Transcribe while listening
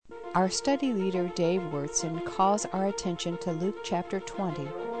Our study leader, Dave Wurtson, calls our attention to Luke chapter 20,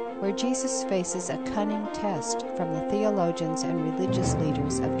 where Jesus faces a cunning test from the theologians and religious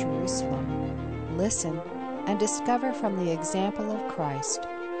leaders of Jerusalem. Listen and discover from the example of Christ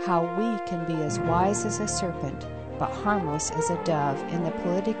how we can be as wise as a serpent but harmless as a dove in the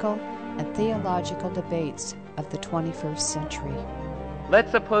political and theological debates of the 21st century.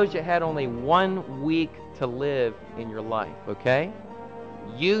 Let's suppose you had only 1 week to live in your life, okay?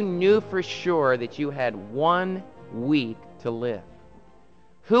 You knew for sure that you had 1 week to live.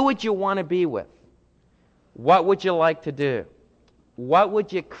 Who would you want to be with? What would you like to do? What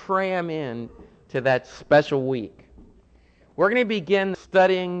would you cram in to that special week? We're going to begin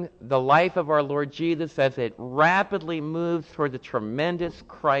studying the life of our Lord Jesus as it rapidly moves towards a tremendous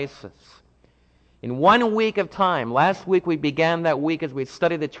crisis. In 1 week of time, last week we began that week as we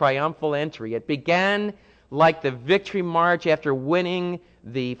studied the triumphal entry. It began like the victory march after winning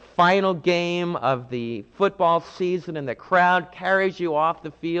the final game of the football season, and the crowd carries you off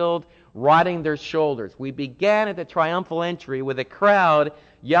the field riding their shoulders. We began at the triumphal entry with a crowd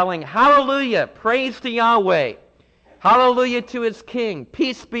yelling, "Hallelujah! Praise to Yahweh! Hallelujah to His King!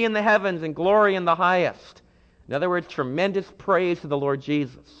 Peace be in the heavens and glory in the highest." In other words, tremendous praise to the Lord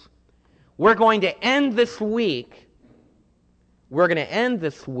Jesus. We're going to end this week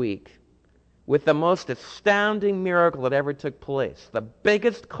with the most astounding miracle that ever took place, the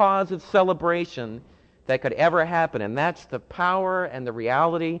biggest cause of celebration that could ever happen, and that's the power and the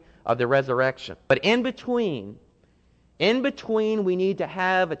reality of the resurrection. But in between, we need to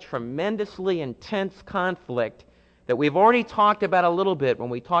have a tremendously intense conflict that we've already talked about a little bit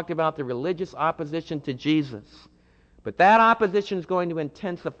when we talked about the religious opposition to Jesus. But that opposition is going to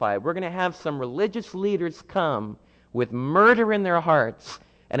intensify. We're going to have some religious leaders come with murder in their hearts,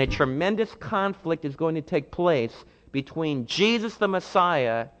 and a tremendous conflict is going to take place between Jesus the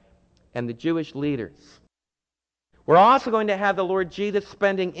Messiah and the Jewish leaders. We're also going to have the Lord Jesus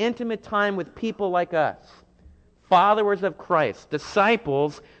spending intimate time with people like us, followers of Christ,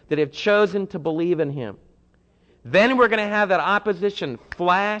 disciples that have chosen to believe in Him. Then we're going to have that opposition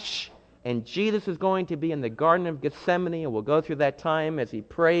flash, and Jesus is going to be in the Garden of Gethsemane, and we'll go through that time as He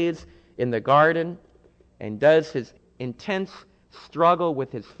prays in the garden and does His intense struggle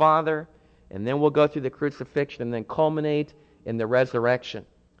with His Father, and then we'll go through the crucifixion and then culminate in the resurrection.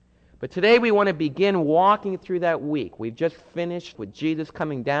 But today we want to begin walking through that week. We've just finished with Jesus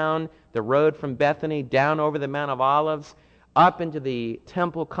coming down the road from Bethany, down over the Mount of Olives, up into the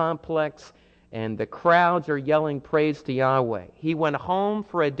temple complex, and the crowds are yelling praise to Yahweh. He went home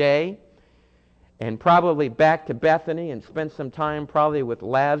for a day, and probably back to Bethany, and spent some time probably with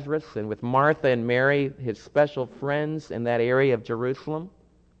Lazarus and with Martha and Mary, his special friends in that area of Jerusalem.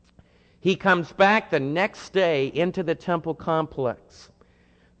 He comes back the next day into the temple complex,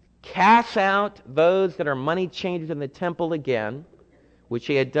 casts out those that are money changers in the temple again, which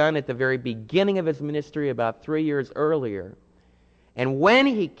he had done at the very beginning of his ministry about 3 years earlier. And when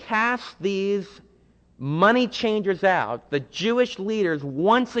he casts these money changers out, the Jewish leaders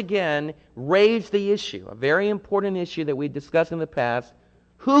once again raise the issue, a very important issue that we discussed in the past.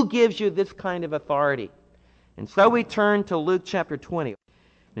 Who gives you this kind of authority? And so we turn to Luke chapter 20.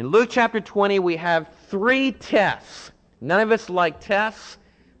 In Luke chapter 20, we have 3 tests. None of us like tests,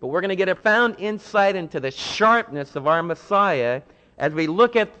 but we're going to get a profound insight into the sharpness of our Messiah as we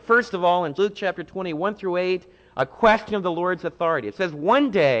look at, first of all, in Luke chapter 20, 1 through 8, a question of the Lord's authority. It says,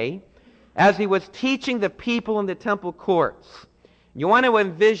 one day, as He was teaching the people in the temple courts. You want to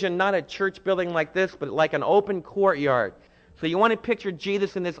envision not a church building like this, but like an open courtyard. So you want to picture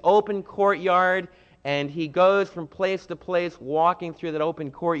Jesus in this open courtyard, and He goes from place to place walking through that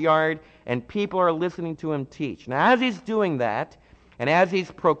open courtyard, and people are listening to Him teach. Now, as He's doing that, and as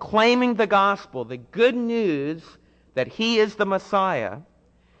He's proclaiming the gospel, the good news that He is the Messiah,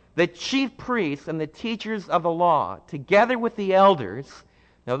 the chief priests and the teachers of the law, together with the elders.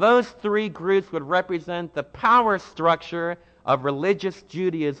 Now, those 3 groups would represent the power structure of religious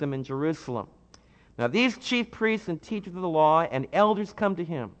Judaism in Jerusalem. Now, these chief priests and teachers of the law and elders come to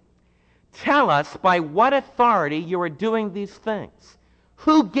Him. Tell us by what authority you are doing these things.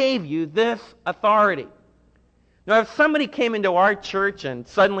 Who gave you this authority? Now, if somebody came into our church and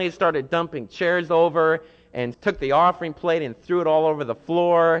suddenly started dumping chairs over and took the offering plate and threw it all over the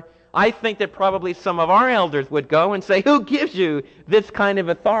floor, I think that probably some of our elders would go and say, who gives you this kind of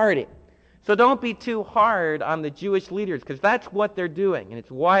authority? So don't be too hard on the Jewish leaders, because that's what they're doing, and it's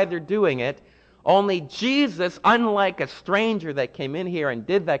why they're doing it. Only Jesus, unlike a stranger that came in here and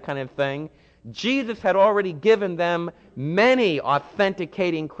did that kind of thing, Jesus had already given them many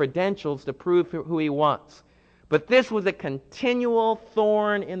authenticating credentials to prove who He was. But this was a continual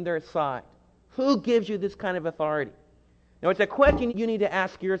thorn in their side. Who gives you this kind of authority? Now, it's a question you need to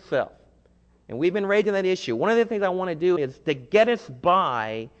ask yourself. And we've been raising that issue. One of the things I want to do is to get us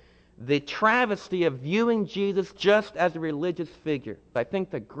by the travesty of viewing Jesus just as a religious figure. I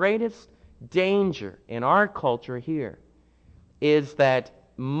think the greatest danger in our culture here is that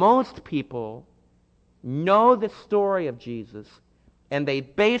most people know the story of Jesus and they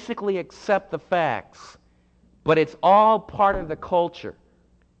basically accept the facts, but it's all part of the culture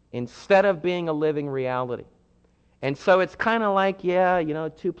instead of being a living reality. And so it's kind of like,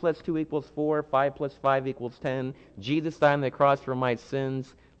 2 plus 2 equals 4, 5 plus 5 equals 10. Jesus died on the cross for my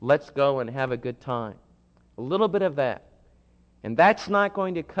sins. Let's go and have a good time. A little bit of that. And that's not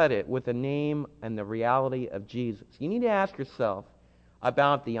going to cut it with the name and the reality of Jesus. You need to ask yourself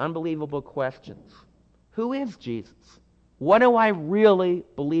about the unbelievable questions. Who is Jesus? What do I really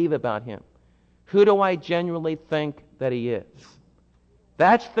believe about him? Who do I genuinely think that he is?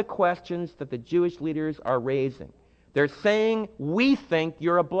 That's the questions that the Jewish leaders are raising. They're saying, we think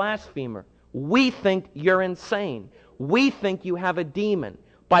you're a blasphemer. We think you're insane. We think you have a demon.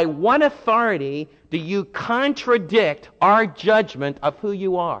 By what authority do you contradict our judgment of who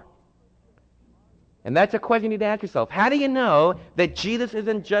you are? And that's a question you need to ask yourself. How do you know that Jesus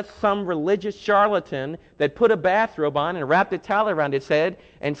isn't just some religious charlatan that put a bathrobe on and wrapped a towel around his head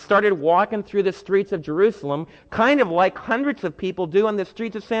and started walking through the streets of Jerusalem, kind of like hundreds of people do on the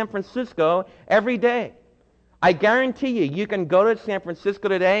streets of San Francisco every day? I guarantee you can go to San Francisco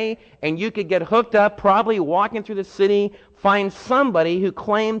today and you could get hooked up, probably walking through the city, find somebody who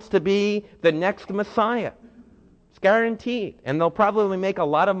claims to be the next Messiah. It's guaranteed. And they'll probably make a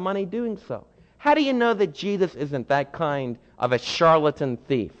lot of money doing so. How do you know that Jesus isn't that kind of a charlatan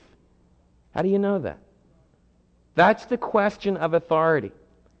thief? How do you know that? That's the question of authority.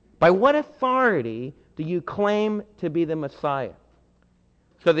 By what authority do you claim to be the Messiah?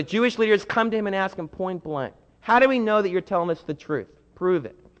 So the Jewish leaders come to him and ask him point blank, how do we know that you're telling us the truth? Prove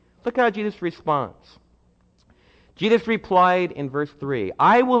it. Look how Jesus responds. Jesus replied in verse 3,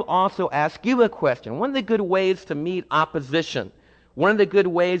 I will also ask you a question. One of the good ways to meet opposition, one of the good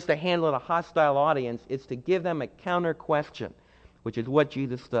ways to handle a hostile audience is to give them a counter question, which is what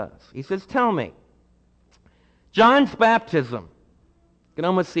Jesus does. He says, tell me, John's baptism, you can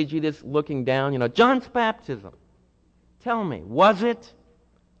almost see Jesus looking down, John's baptism, tell me, was it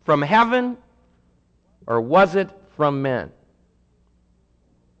from heaven or was it from men?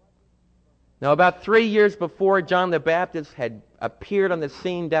 Now, about 3 years before John the Baptist had appeared on the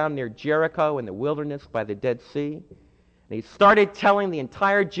scene down near Jericho in the wilderness by the Dead Sea, and he started telling the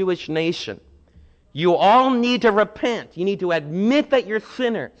entire Jewish nation, you all need to repent. You need to admit that you're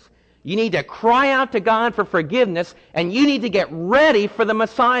sinners. You need to cry out to God for forgiveness, and you need to get ready for the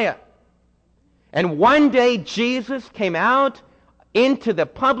Messiah. And one day Jesus came out into the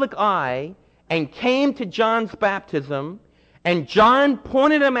public eye and came to John's baptism, and John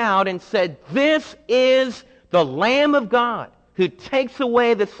pointed him out and said, this is the Lamb of God who takes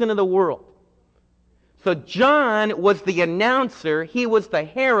away the sin of the world. So John was the announcer. He was the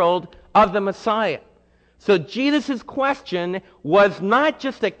herald of the Messiah. So Jesus' question was not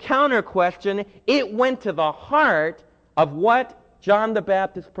just a counter question. It went to the heart of what John the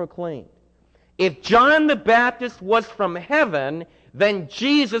Baptist proclaimed. If John the Baptist was from heaven, then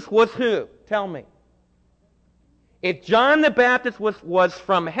Jesus was who? Tell me. If John the Baptist was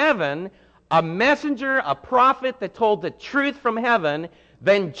from heaven, a messenger, a prophet that told the truth from heaven,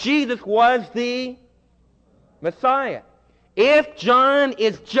 then Jesus was the Messiah. If John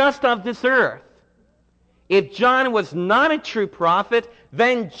is just of this earth, if John was not a true prophet,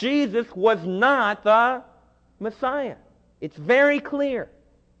 then Jesus was not the Messiah. It's very clear.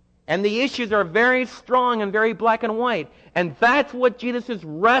 And the issues are very strong and very black and white. And that's what Jesus is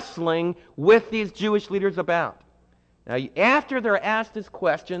wrestling with these Jewish leaders about. Now, after they're asked this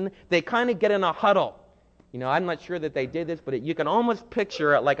question, they kind of get in a huddle. I'm not sure that they did this, but you can almost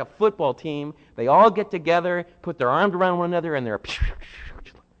picture it like a football team. They all get together, put their arms around one another, and they're...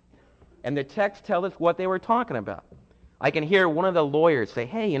 And the text tells us what they were talking about. I can hear one of the lawyers say,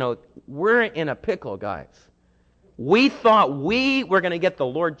 hey, we're in a pickle, guys. We thought we were going to get the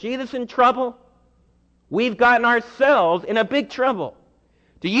Lord Jesus in trouble. We've gotten ourselves in a big trouble.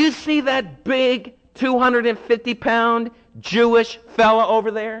 Do you see that big 250-pound Jewish fella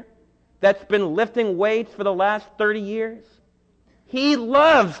over there that's been lifting weights for the last 30 years? He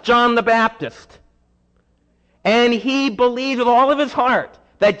loves John the Baptist. And he believes with all of his heart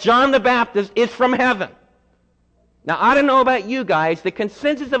that John the Baptist is from heaven. Now, I don't know about you guys. The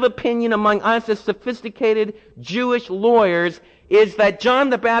consensus of opinion among us as sophisticated Jewish lawyers is that John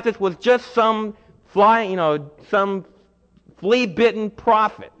the Baptist was just some some flea-bitten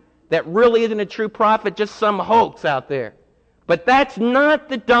prophet that really isn't a true prophet, just some hoax out there. But that's not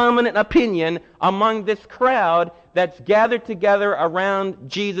the dominant opinion among this crowd that's gathered together around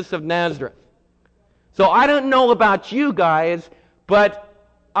Jesus of Nazareth. So I don't know about you guys, but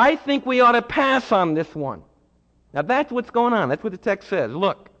I think we ought to pass on this one. Now that's what's going on. That's what the text says.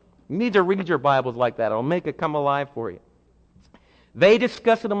 Look, you need to read your Bibles like that. It'll make it come alive for you. They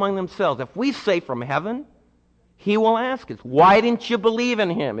discuss it among themselves. If we say from heaven, he will ask us, why didn't you believe in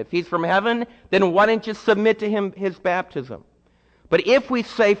him? If he's from heaven, then why didn't you submit to him his baptism? But if we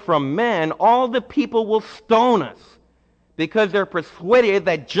say from men, all the people will stone us because they're persuaded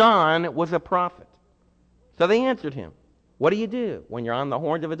that John was a prophet. So they answered him, what do you do when you're on the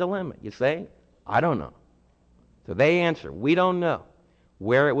horns of a dilemma? You say, I don't know. So they answer, we don't know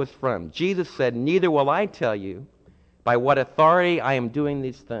where it was from. Jesus said, neither will I tell you by what authority I am doing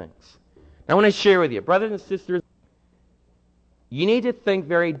these things. Now, I want to share with you, brothers and sisters, you need to think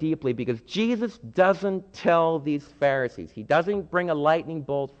very deeply because Jesus doesn't tell these Pharisees. He doesn't bring a lightning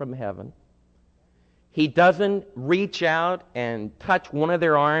bolt from heaven. He doesn't reach out and touch one of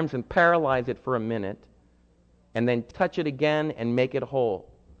their arms and paralyze it for a minute and then touch it again and make it whole.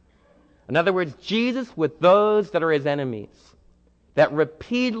 In other words, Jesus, with those that are his enemies, that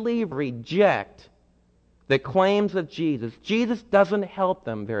repeatedly reject the claims of Jesus, Jesus doesn't help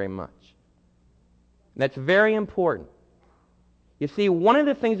them very much. And that's very important. You see, one of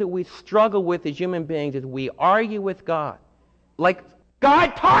the things that we struggle with as human beings is we argue with God. Like,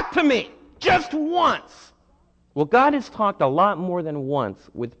 God, talk to me just once. Well, God has talked a lot more than once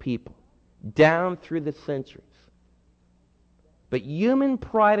with people down through the centuries. But human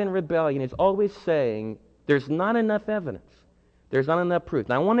pride and rebellion is always saying there's not enough evidence. There's not enough proof.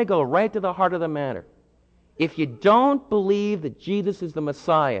 Now, I want to go right to the heart of the matter. If you don't believe that Jesus is the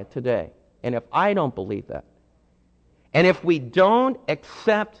Messiah today, and if I don't believe that, and if we don't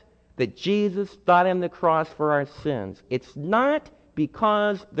accept that Jesus died on the cross for our sins, it's not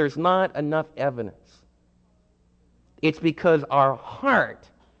because there's not enough evidence. It's because our heart,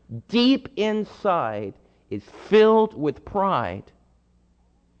 deep inside, is filled with pride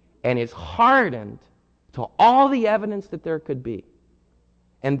and is hardened to all the evidence that there could be.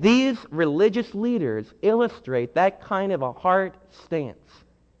 And these religious leaders illustrate that kind of a heart stance.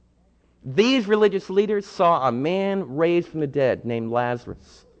 These religious leaders saw a man raised from the dead named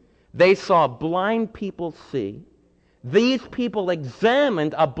Lazarus. They saw blind people see. These people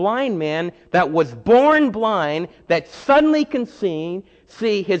examined a blind man that was born blind, that suddenly can see.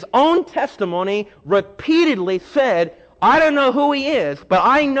 His own testimony repeatedly said, I don't know who he is, but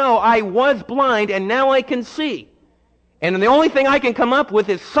I know I was blind and now I can see. And the only thing I can come up with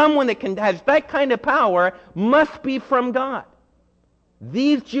is someone that has that kind of power must be from God.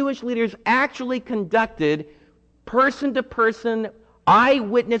 These Jewish leaders actually conducted person-to-person,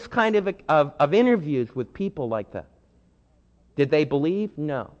 eyewitness kind of interviews with people like that. Did they believe?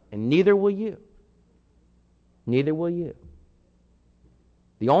 No. And neither will you. Neither will you.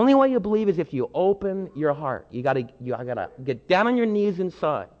 The only way you believe is if you open your heart. You gotta get down on your knees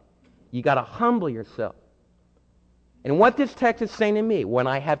inside. You gotta humble yourself. And what this text is saying to me, when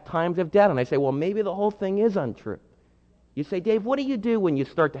I have times of doubt, and I say, well, maybe the whole thing is untrue. You say, Dave, what do you do when you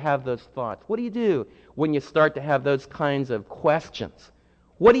start to have those thoughts? What do you do when you start to have those kinds of questions?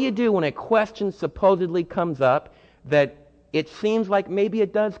 What do you do when a question supposedly comes up that it seems like maybe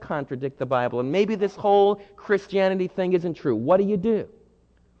it does contradict the Bible and maybe this whole Christianity thing isn't true? What do you do?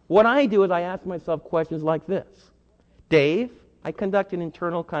 What I do is I ask myself questions like this. Dave, I conduct an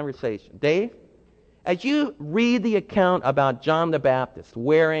internal conversation. Dave, as you read the account about John the Baptist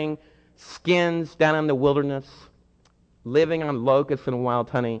wearing skins down in the wilderness, living on locusts and wild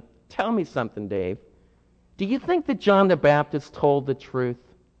honey, tell me something, Dave. Do you think that John the Baptist told the truth?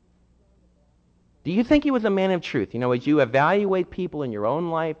 Do you think he was a man of truth? You know, as you evaluate people in your own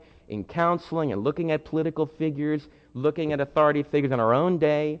life, in counseling and looking at political figures, looking at authority figures in our own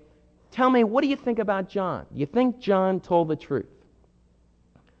day, tell me, what do you think about John? Do you think John told the truth?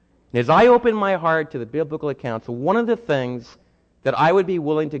 And as I open my heart to the biblical accounts, one of the things that I would be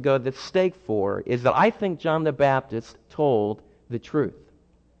willing to go to the stake for is that I think John the Baptist told the truth.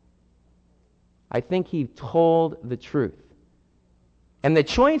 I think he told the truth. And the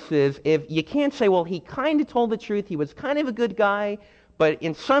choice is, if you can't say, well, he kind of told the truth, he was kind of a good guy, but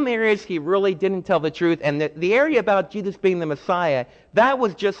in some areas he really didn't tell the truth, and the area about Jesus being the Messiah, that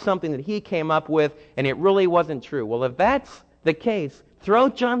was just something that he came up with, and it really wasn't true. Well, if that's the case, throw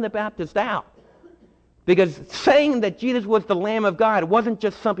John the Baptist out. Because saying that Jesus was the Lamb of God wasn't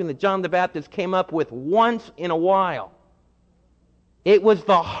just something that John the Baptist came up with once in a while. It was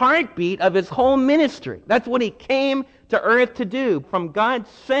the heartbeat of his whole ministry. That's what he came to earth to do. From God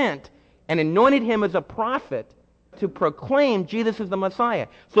sent and anointed him as a prophet to proclaim Jesus is the Messiah.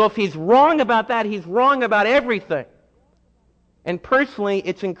 So if he's wrong about that, he's wrong about everything. And personally,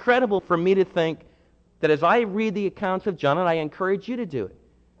 it's incredible for me to think that as I read the accounts of John, and I encourage you to do it,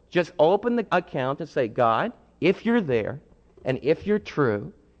 just open the account and say, God, if you're there and if you're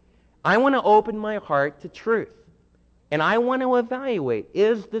true, I want to open my heart to truth. And I want to evaluate,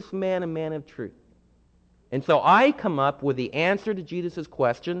 is this man a man of truth? And so I come up with the answer to Jesus'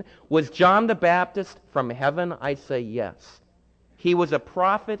 question, was John the Baptist from heaven? I say yes. He was a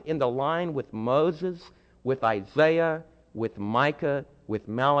prophet in the line with Moses, with Isaiah, with Micah, with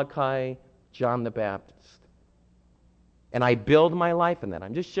Malachi, John the Baptist. And I build my life in that.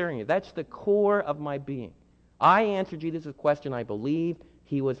 I'm just sharing it. That's the core of my being. I answer Jesus' question. I believe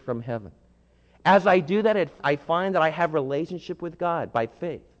he was from heaven. As I do that, I find that I have relationship with God by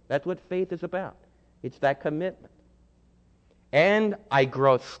faith. That's what faith is about. It's that commitment. And I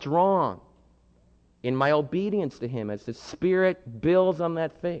grow strong in my obedience to him as the Spirit builds on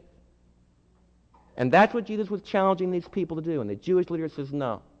that faith. And that's what Jesus was challenging these people to do. And the Jewish leader says,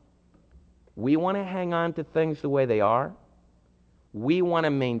 no. We want to hang on to things the way they are. We want to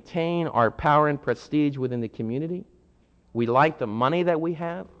maintain our power and prestige within the community. We like the money that we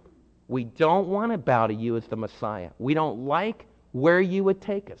have. We don't want to bow to you as the Messiah. We don't like where you would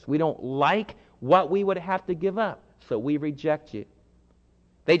take us. We don't like what we would have to give up. So we reject you.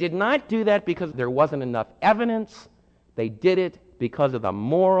 They did not do that because there wasn't enough evidence. They did it because of the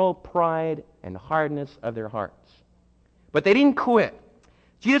moral pride and hardness of their hearts. But they didn't quit.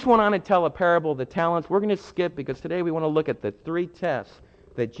 Jesus went on to tell a parable of the talents. We're going to skip because today we want to look at the 3 tests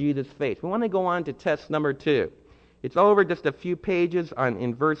that Jesus faced. We want to go on to test number 2. It's over just a few pages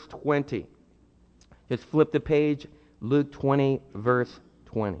in verse 20. Just flip the page, Luke 20, verse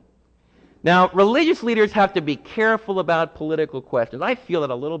 20. Now, religious leaders have to be careful about political questions. I feel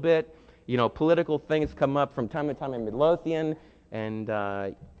it a little bit. You know, political things come up from time to time in Midlothian, and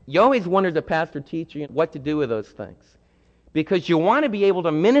you always wonder as a pastor teaching what to do with those things. Because you want to be able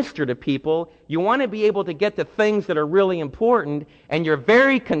to minister to people, you want to be able to get to things that are really important, and you're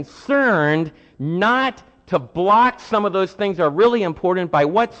very concerned not to block some of those things that are really important by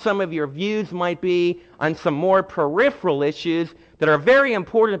what some of your views might be on some more peripheral issues that are very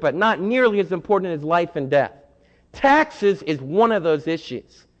important but not nearly as important as life and death. Taxes is one of those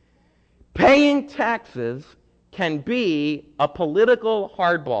issues. Paying taxes can be a political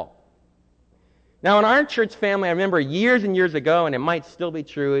hardball. Now, in our church family, I remember years and years ago, and it might still be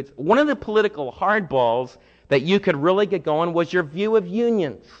true, it's one of the political hardballs that you could really get going was your view of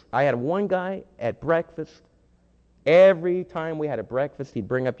unions. I had one guy at breakfast. Every time we had a breakfast, he'd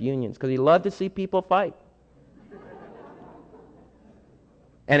bring up unions because he loved to see people fight.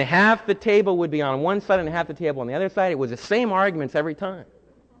 And half the table would be on one side and half the table on the other side. It was the same arguments every time.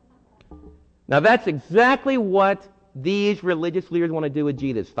 Now, that's exactly what these religious leaders want to do with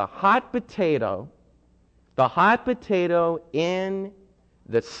Jesus. The hot potato in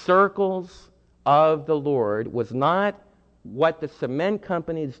the circles of the Lord was not what the cement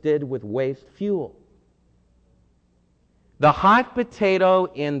companies did with waste fuel. The hot potato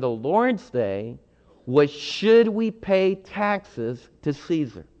in the Lord's day was, should we pay taxes to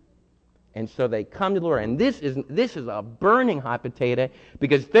Caesar? And so they come to the Lord. And this is a burning hot potato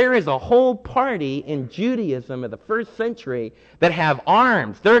because there is a whole party in Judaism of the first century that have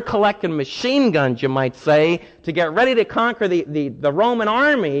arms. They're collecting machine guns, you might say, to get ready to conquer the Roman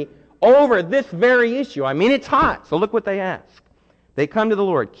army over this very issue. I mean, it's hot. So look what they ask. They come to the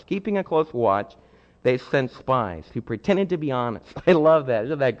Lord, keeping a close watch. They sent spies who pretended to be honest. I love that.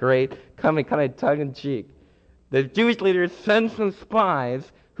 Isn't that great? Coming kind of tongue-in-cheek. The Jewish leaders sent some spies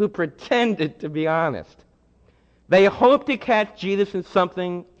who pretended to be honest. They hoped to catch Jesus in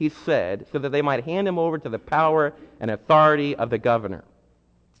something he said so that they might hand him over to the power and authority of the governor.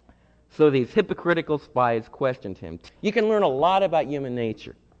 So these hypocritical spies questioned him. You can learn a lot about human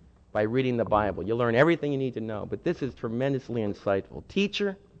nature by reading the Bible. You'll learn everything you need to know, but this is tremendously insightful.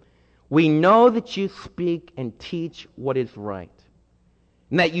 Teacher, we know that you speak and teach what is right,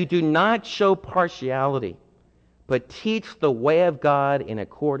 and that you do not show partiality, but teach the way of God in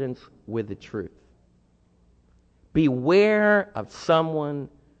accordance with the truth. Beware of someone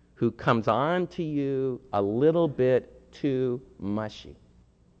who comes on to you a little bit too mushy.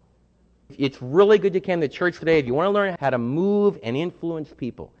 It's really good you came to church today. If you want to learn how to move and influence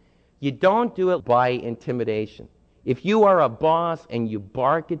people, you don't do it by intimidation. If you are a boss and you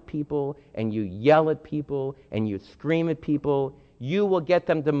bark at people and you yell at people and you scream at people, you will get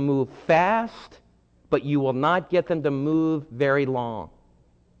them to move fast, but you will not get them to move very long.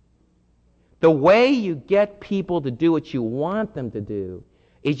 The way you get people to do what you want them to do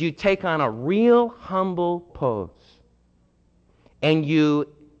is you take on a real humble pose. And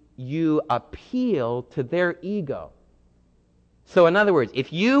you appeal to their ego. So in other words,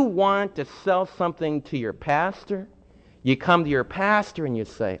 if you want to sell something to your pastor, you come to your pastor and you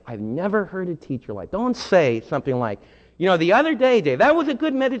say, I've never heard a teacher like. Don't say something like, the other day, Dave, that was a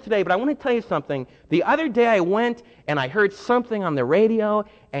good message today, but I want to tell you something. The other day I went and I heard something on the radio,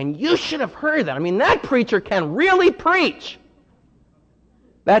 and you should have heard that. I mean, that preacher can really preach.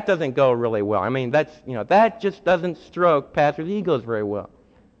 That doesn't go really well. I mean, that just doesn't stroke pastors' egos very well.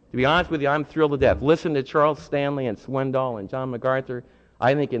 To be honest with you, I'm thrilled to death. Listen to Charles Stanley and Swindoll and John MacArthur.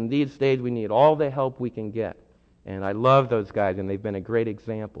 I think in these days we need all the help we can get. And I love those guys, and they've been a great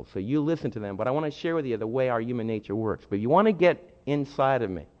example. So you listen to them. But I want to share with you the way our human nature works. But if you want to get inside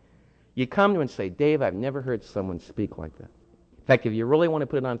of me, you come to me and say, Dave, I've never heard someone speak like that. In fact, if you really want to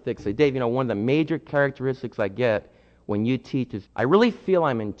put it on thick, say, Dave, one of the major characteristics I get when you teach is I really feel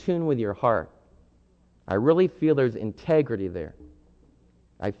I'm in tune with your heart. I really feel there's integrity there.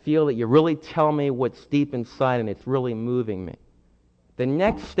 I feel that you really tell me what's deep inside and it's really moving me. The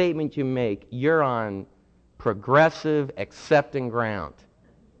next statement you make, you're on progressive, accepting ground.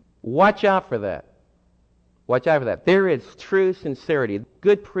 Watch out for that. Watch out for that. There is true sincerity.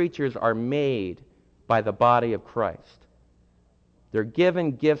 Good preachers are made by the body of Christ. They're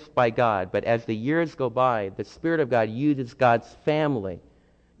given gifts by God, but as the years go by, the Spirit of God uses God's families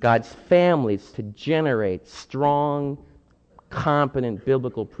to generate strong, competent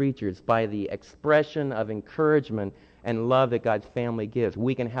biblical preachers by the expression of encouragement and love that God's family gives.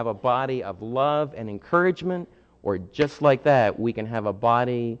 We can have a body of love and encouragement, or just like that, we can have a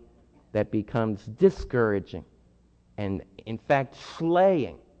body that becomes discouraging and, in fact,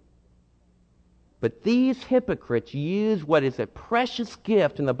 slaying. But these hypocrites use what is a precious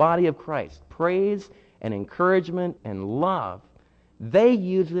gift in the body of Christ, praise and encouragement and love. They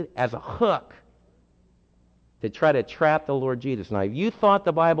use it as a hook to try to trap the Lord Jesus. Now, if you thought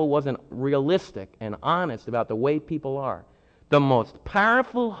the Bible wasn't realistic and honest about the way people are, the most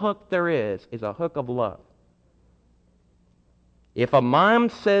powerful hook there is a hook of love. If a mom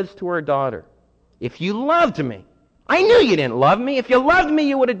says to her daughter, if you loved me, I knew you didn't love me. If you loved me,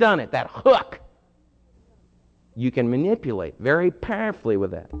 you would have done it. That hook. You can manipulate very powerfully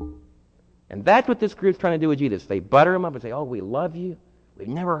with that. And that's what this group's trying to do with Jesus. They butter him up and say, oh, we love you. We've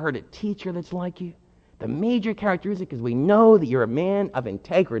never heard a teacher that's like you. The major characteristic is we know that you're a man of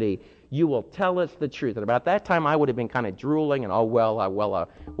integrity. You will tell us the truth. And about that time, I would have been kind of drooling and,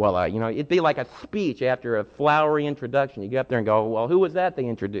 it'd be like a speech after a flowery introduction. You get up there and go, well, who was that they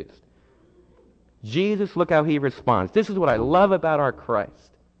introduced? Jesus, look how he responds. This is what I love about our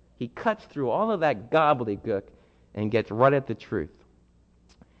Christ. He cuts through all of that gobbledygook and gets right at the truth.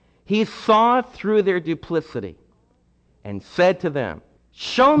 He saw through their duplicity and said to them,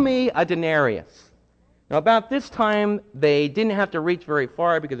 show me a denarius. Now, about this time, they didn't have to reach very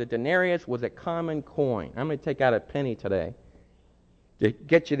far because a denarius was a common coin. I'm going to take out a penny today to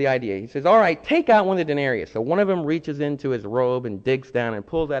get you the idea. He says, all right, take out one of the denarius. So one of them reaches into his robe and digs down and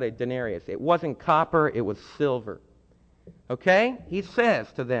pulls out a denarius. It wasn't copper, it was silver. Okay? He says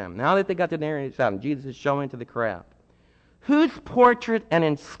to them, now that they got the denarius out, and Jesus is showing to the crowd, whose portrait and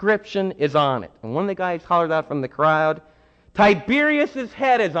inscription is on it? And one of the guys hollered out from the crowd, Tiberius's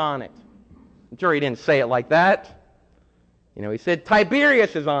head is on it. I'm sure he didn't say it like that. He said,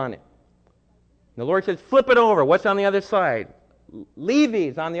 Tiberius is on it. And the Lord says, flip it over. What's on the other side?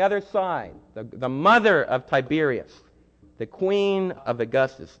 Levi's on the other side. The mother of Tiberius, the queen of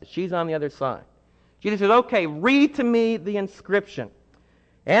Augustus. She's on the other side. Jesus says, okay, read to me the inscription.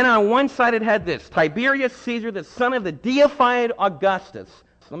 And on one side it had this, Tiberius Caesar, the son of the deified Augustus.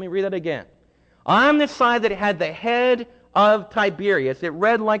 So let me read that again. On the side that had the head of Tiberius, it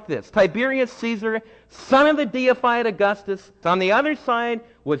read like this, Tiberius Caesar, son of the deified Augustus. On the other side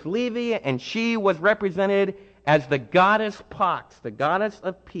was Levi, and she was represented as the goddess Pax, the goddess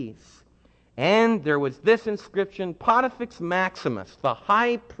of peace. And there was this inscription, Pontifex Maximus, the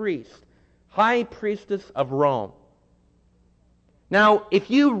high priestess of Rome. Now, if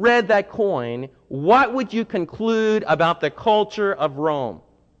you read that coin, what would you conclude about the culture of Rome?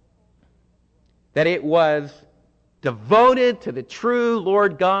 That it was devoted to the true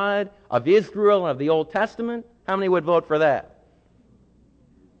Lord God of Israel and of the Old Testament? How many would vote for that?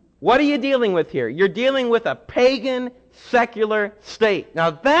 What are you dealing with here? You're dealing with a pagan, secular state.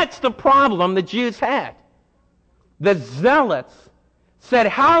 Now, that's the problem the Jews had. The Zealots said,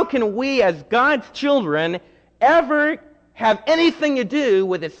 how can we as God's children ever have anything to do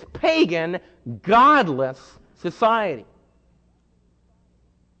with this pagan, godless society.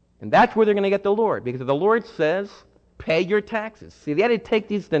 And that's where they're going to get the Lord, because the Lord says, pay your taxes. See, they had to take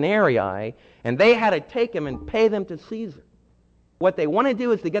these denarii, and they had to take them and pay them to Caesar. What they want to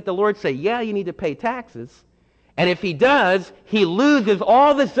do is to get the Lord to say, yeah, you need to pay taxes. And if he does, he loses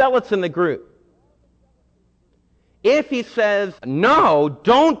all the zealots in the group. If he says, no,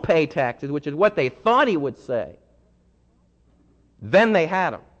 don't pay taxes, which is what they thought he would say, then they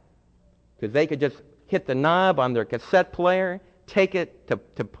had him. Because they could just hit the knob on their cassette player, take it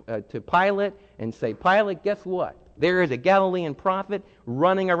to Pilate, and say, Pilate, guess what? There is a Galilean prophet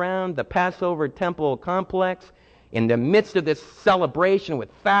running around the Passover temple complex in the midst of this celebration with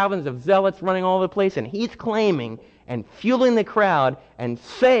thousands of zealots running all over the place, and he's claiming and fueling the crowd and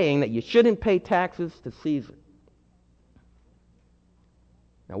saying that you shouldn't pay taxes to Caesar.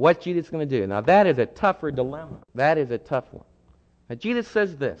 Now, what's Jesus going to do? Now, that is a tougher dilemma. That is a tough one. Now, Jesus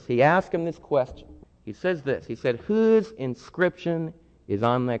says this. He asked him this question. He says this. He said, whose inscription is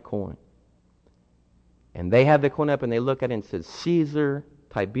on that coin? And they have the coin up, and they look at it and says, Caesar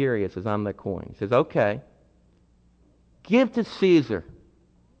Tiberius is on the coin. He says, okay, give to Caesar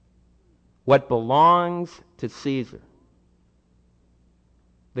what belongs to Caesar.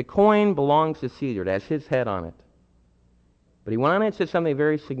 The coin belongs to Caesar. It has his head on it. But he went on and said something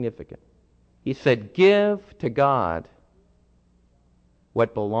very significant. He said, give to God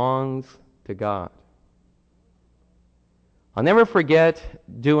what belongs to God. I'll never forget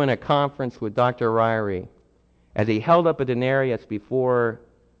doing a conference with Dr. Ryrie as he held up a denarius before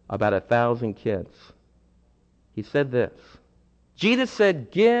about 1,000 kids. He said this. Jesus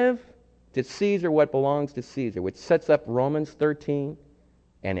said, give to Caesar what belongs to Caesar, which sets up Romans 13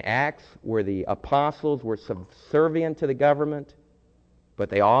 and Acts, where the apostles were subservient to the government, but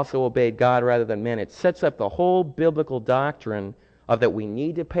they also obeyed God rather than men. It sets up the whole biblical doctrine of that we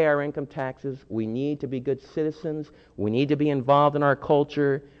need to pay our income taxes, we need to be good citizens, we need to be involved in our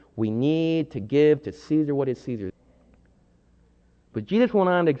culture, we need to give to Caesar what is Caesar's. But Jesus went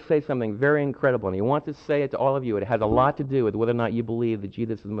on to say something very incredible, and he wants to say it to all of you. It has a lot to do with whether or not you believe that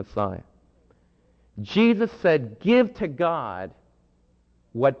Jesus is the Messiah. Jesus said, give to God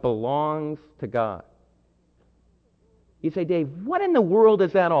what belongs to God. You say, Dave, what in the world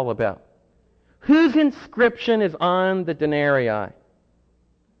is that all about? Whose inscription is on the denarii?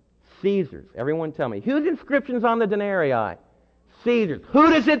 Caesar's. Everyone tell me. Whose inscription is on the denarii? Caesar's.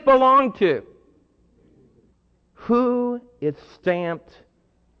 Who does it belong to? Who is stamped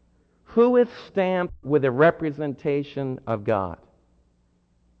with a representation of God?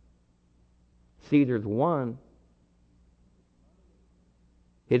 Caesar's one.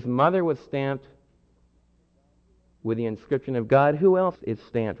 His mother was stamped with the inscription of God. Who else is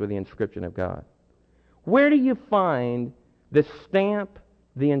stamped with the inscription of God? Where do you find the stamp,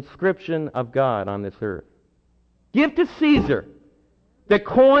 the inscription of God on this earth? Give to Caesar the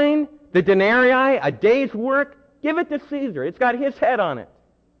coin, the denarii, a day's work. Give it to Caesar. It's got his head on it.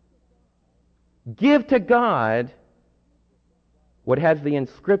 Give to God what has the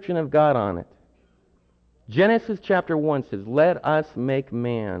inscription of God on it. Genesis chapter 1 says, let us make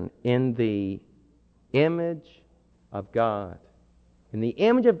man in the image of God. In the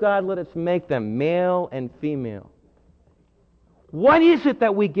image of God, let us make them male and female. What is it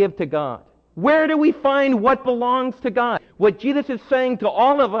that we give to God? Where do we find what belongs to God? What Jesus is saying to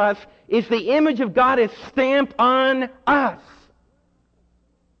all of us is the image of God is stamped on us.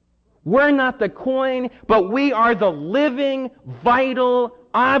 We're not the coin, but we are the living, vital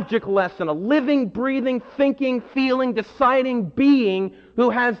object lesson, a living, breathing, thinking, feeling, deciding being who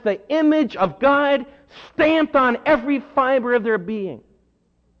has the image of God stamped on every fiber of their being.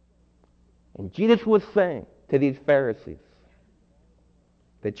 And Jesus was saying to these Pharisees,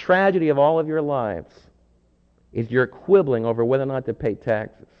 the tragedy of all of your lives is you're quibbling over whether or not to pay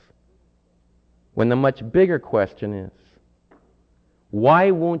taxes. When the much bigger question is,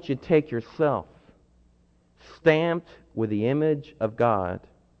 why won't you take yourself, stamped with the image of God,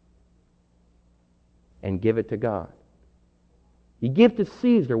 and give it to God? You give to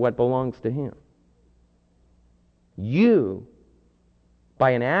Caesar what belongs to him. You,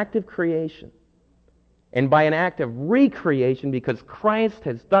 by an act of creation, and by an act of recreation, because Christ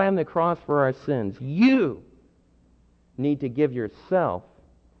has died on the cross for our sins, you need to give yourself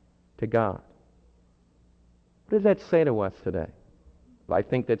to God. What does that say to us today? I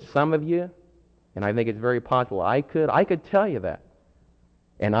think that some of you, and I think it's very possible, I could tell you that.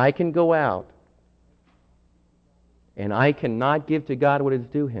 And I can go out, and I cannot give to God what is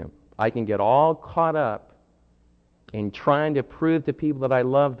due him. I can get all caught up in trying to prove to people that I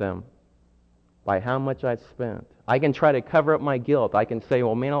love them by how much I've spent. I can try to cover up my guilt. I can say,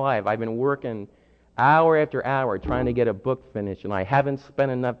 well, man alive, I've been working hour after hour trying to get a book finished, and I haven't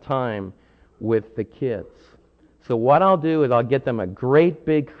spent enough time with the kids. So what I'll do is I'll get them a great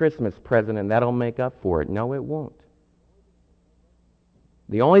big Christmas present, and that'll make up for it. No, it won't.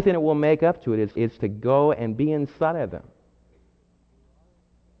 The only thing that will make up to it is to go and be inside of them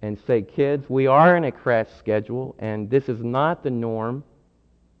and say, kids, we are in a crash schedule, and this is not the norm,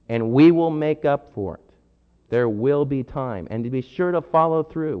 and we will make up for it. There will be time. And to be sure to follow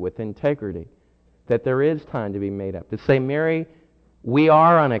through with integrity, that there is time to be made up. To say, Mary, we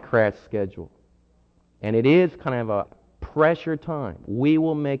are on a crash schedule, and it is kind of a pressure time. We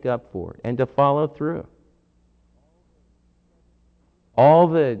will make up for it. And to follow through. All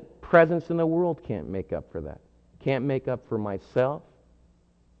the presents in the world can't make up for that. Can't make up for myself.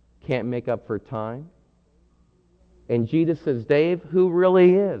 Can't make up for time. And Jesus says, Dave, who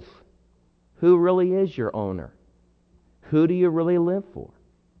really is? Who really is your owner? Who do you really live for?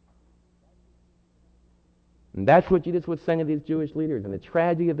 And that's what Jesus was saying to these Jewish leaders. And the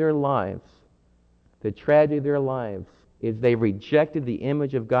tragedy of their lives is they rejected the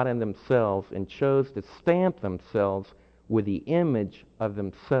image of God in themselves and chose to stamp themselves with the image of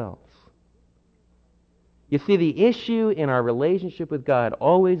themselves. You see, the issue in our relationship with God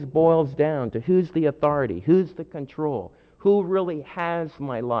always boils down to who's the authority, who's the control, who really has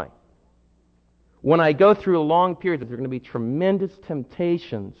my life. When I go through long periods, there are going to be tremendous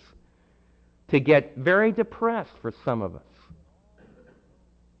temptations to get very depressed for some of us,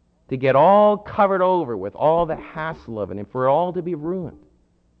 to get all covered over with all the hassle of it, and for it all to be ruined.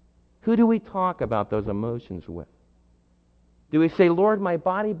 Who do we talk about those emotions with? Do we say, Lord, my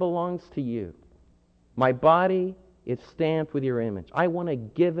body belongs to you. My body is stamped with your image. I want to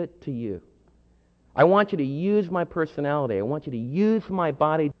give it to you. I want you to use my personality. I want you to use my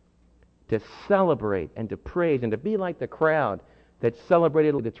body to celebrate and to praise and to be like the crowd that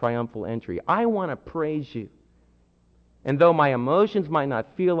celebrated the triumphal entry. I want to praise you. And though my emotions might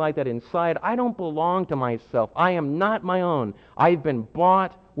not feel like that inside, I don't belong to myself. I am not my own. I've been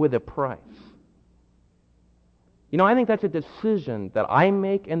bought with a price. You know, I think that's a decision that I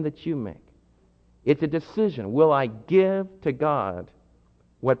make and that you make. It's a decision. Will I give to God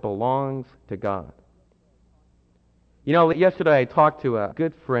what belongs to God? You know, yesterday I talked to a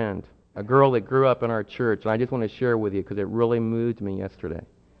good friend, a girl that grew up in our church, and I just want to share with you because it really moved me yesterday.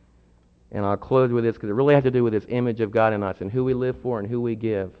 And I'll close with this because it really has to do with this image of God in us and who we live for and who we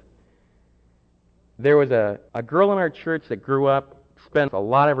give. There was a girl in our church that grew up, spent a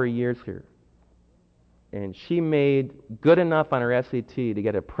lot of her years here. And she made good enough on her SAT to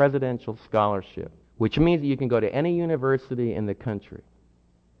get a presidential scholarship, which means that you can go to any university in the country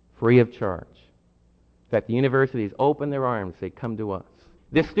free of charge. In fact, the universities open their arms, say, come to us.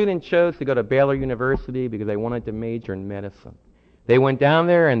 This student chose to go to Baylor University because they wanted to major in medicine. They went down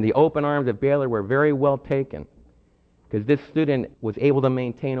there, and the open arms of Baylor were very well taken because this student was able to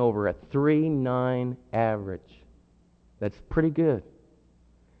maintain over a 3.9 average. That's pretty good.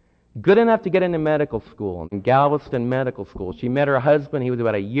 Good enough to get into medical school, in Galveston Medical School. She met her husband. He was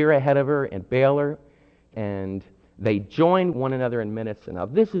about a year ahead of her at Baylor, and they joined one another in medicine. Now,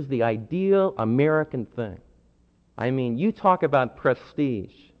 this is the ideal American thing. I mean, you talk about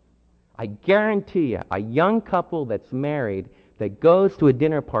prestige. I guarantee you, a young couple that's married that goes to a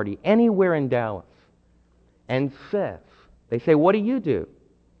dinner party anywhere in Dallas and says, they say, what do you do?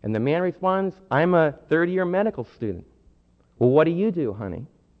 And the man responds, I'm a third-year medical student. Well, what do you do, honey?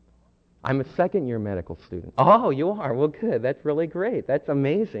 I'm a second-year medical student. Oh, you are? Well, good. That's really great. That's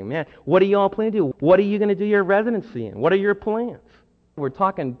amazing, man. What do you all plan to do? What are you going to do your residency in? What are your plans? We're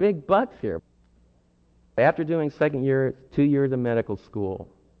talking big bucks here. After doing second year, 2 years of medical school,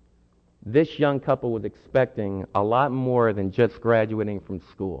 this young couple was expecting a lot more than just graduating from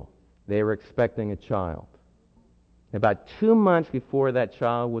school. They were expecting a child. About 2 months before that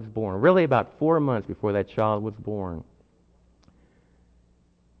child was born, really about 4 months before that child was born,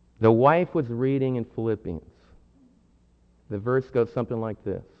 the wife was reading in Philippians. The verse goes something like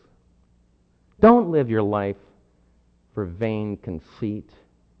this. Don't live your life for vain conceit.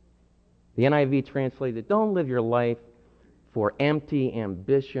 The NIV translates it, don't live your life for empty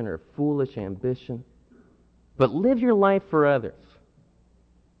ambition or foolish ambition, but live your life for others.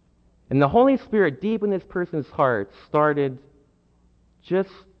 And the Holy Spirit, deep in this person's heart, started just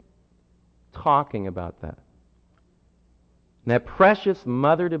talking about that. And that precious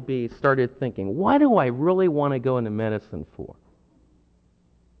mother-to-be started thinking, what do I really want to go into medicine for?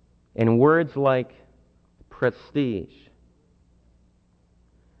 And words like prestige,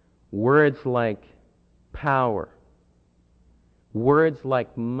 words like power, words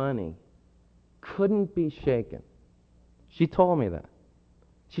like money couldn't be shaken. She told me that.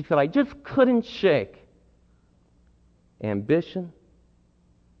 She said, I just couldn't shake ambition,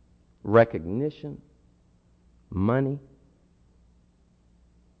 recognition, money.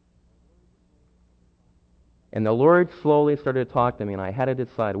 And the Lord slowly started to talk to me, and I had to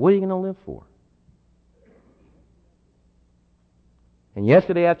decide, what are you going to live for? And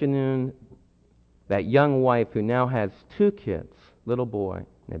yesterday afternoon, that young wife who now has 2 kids, little boy,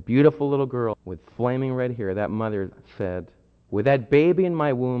 and a beautiful little girl with flaming red hair, that mother said, with that baby in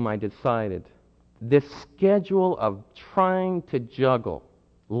my womb, I decided this schedule of trying to juggle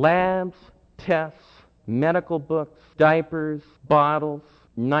labs, tests, medical books, diapers, bottles,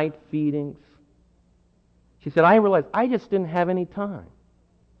 night feedings. She said, I realized I just didn't have any time.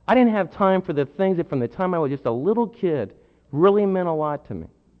 I didn't have time for the things that from the time I was just a little kid really meant a lot to me.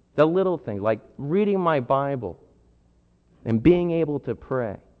 The little things, like reading my Bible and being able to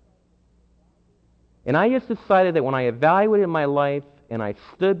pray. And I just decided that when I evaluated my life and I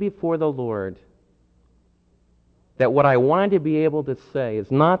stood before the Lord, that what I wanted to be able to say is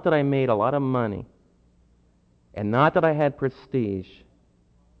not that I made a lot of money and not that I had prestige,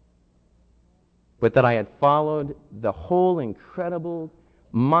 but that I had followed the whole incredible,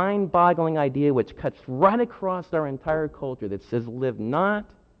 mind-boggling idea which cuts right across our entire culture that says, live not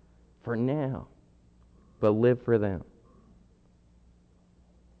for now, but live for them.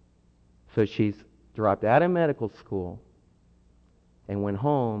 So she's dropped out of medical school and went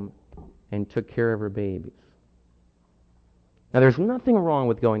home and took care of her babies. Now, there's nothing wrong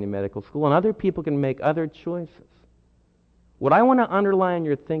with going to medical school, and other people can make other choices. What I want to underline in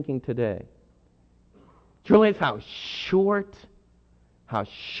your thinking today, do you realize how short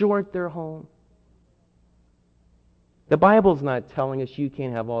their home? The Bible's not telling us you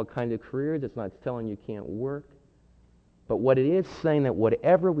can't have all kinds of careers. It's not telling you can't work. But what it is saying that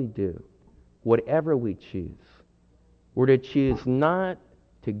whatever we do, whatever we choose, we're to choose not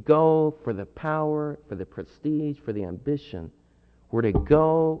to go for the power, for the prestige, for the ambition. We're to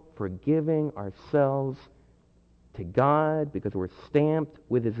go for giving ourselves to God because we're stamped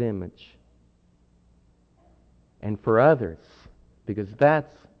with His image. And for others, because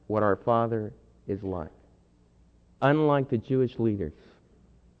that's what our Father is like. Unlike the Jewish leaders,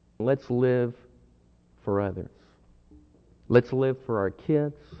 let's live for others. Let's live for our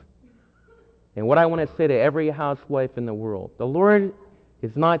kids. And what I want to say to every housewife in the world, the Lord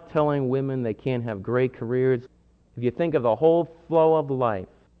is not telling women they can't have great careers. If you think of the whole flow of life,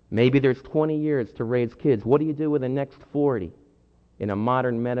 maybe there's 20 years to raise kids. What do you do with the next 40 in a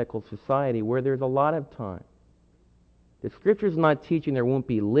modern medical society where there's a lot of time? The Scripture's not teaching there won't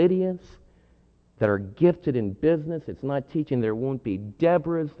be Lydias that are gifted in business. It's not teaching there won't be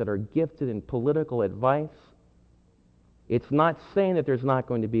Deborahs that are gifted in political advice. It's not saying that there's not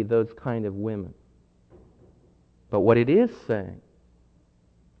going to be those kind of women. But what it is saying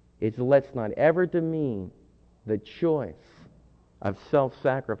is let's not ever demean the choice of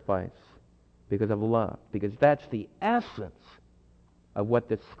self-sacrifice because of love, because that's the essence of what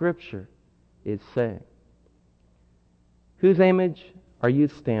the Scripture is saying. Whose image are you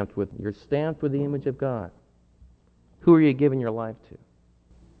stamped with? You're stamped with the image of God. Who are you giving your life to?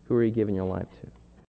 Who are you giving your life to?